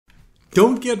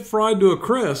Don't get fried to a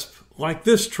crisp like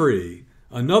this tree.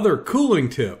 Another cooling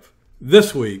tip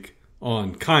this week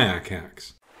on Kayak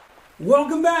Hacks.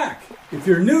 Welcome back! If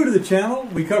you're new to the channel,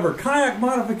 we cover kayak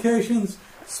modifications,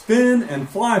 spin, and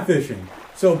fly fishing.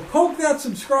 So poke that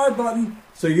subscribe button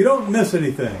so you don't miss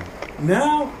anything.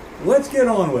 Now, let's get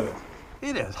on with it.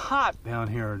 It is hot down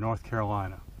here in North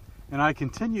Carolina, and I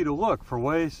continue to look for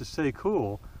ways to stay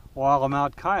cool while I'm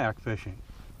out kayak fishing.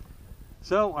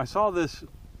 So I saw this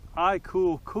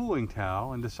iCool cooling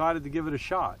towel and decided to give it a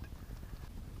shot.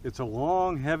 It's a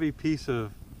long, heavy piece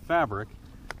of fabric.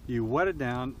 You wet it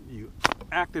down, you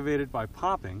activate it by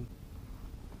popping,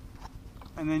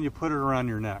 and then you put it around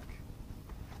your neck.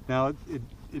 Now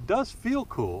it does feel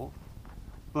cool,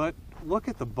 but look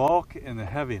at the bulk and the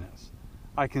heaviness.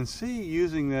 I can see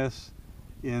using this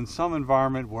in some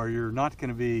environment where you're not going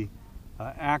to be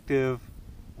active,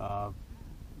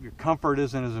 your comfort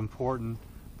isn't as important.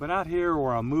 But out here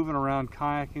where I'm moving around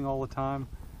kayaking all the time,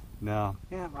 no,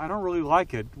 I don't really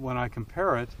like it when I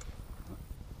compare it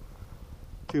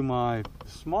to my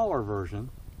smaller version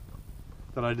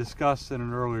that I discussed in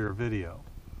an earlier video.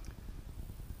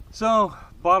 So,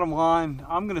 bottom line,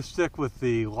 I'm going to stick with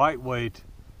the lightweight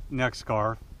neck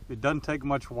scarf. It doesn't take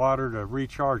much water to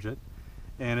recharge it,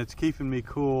 and it's keeping me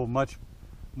cool much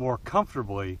more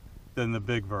comfortably than the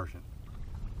big version.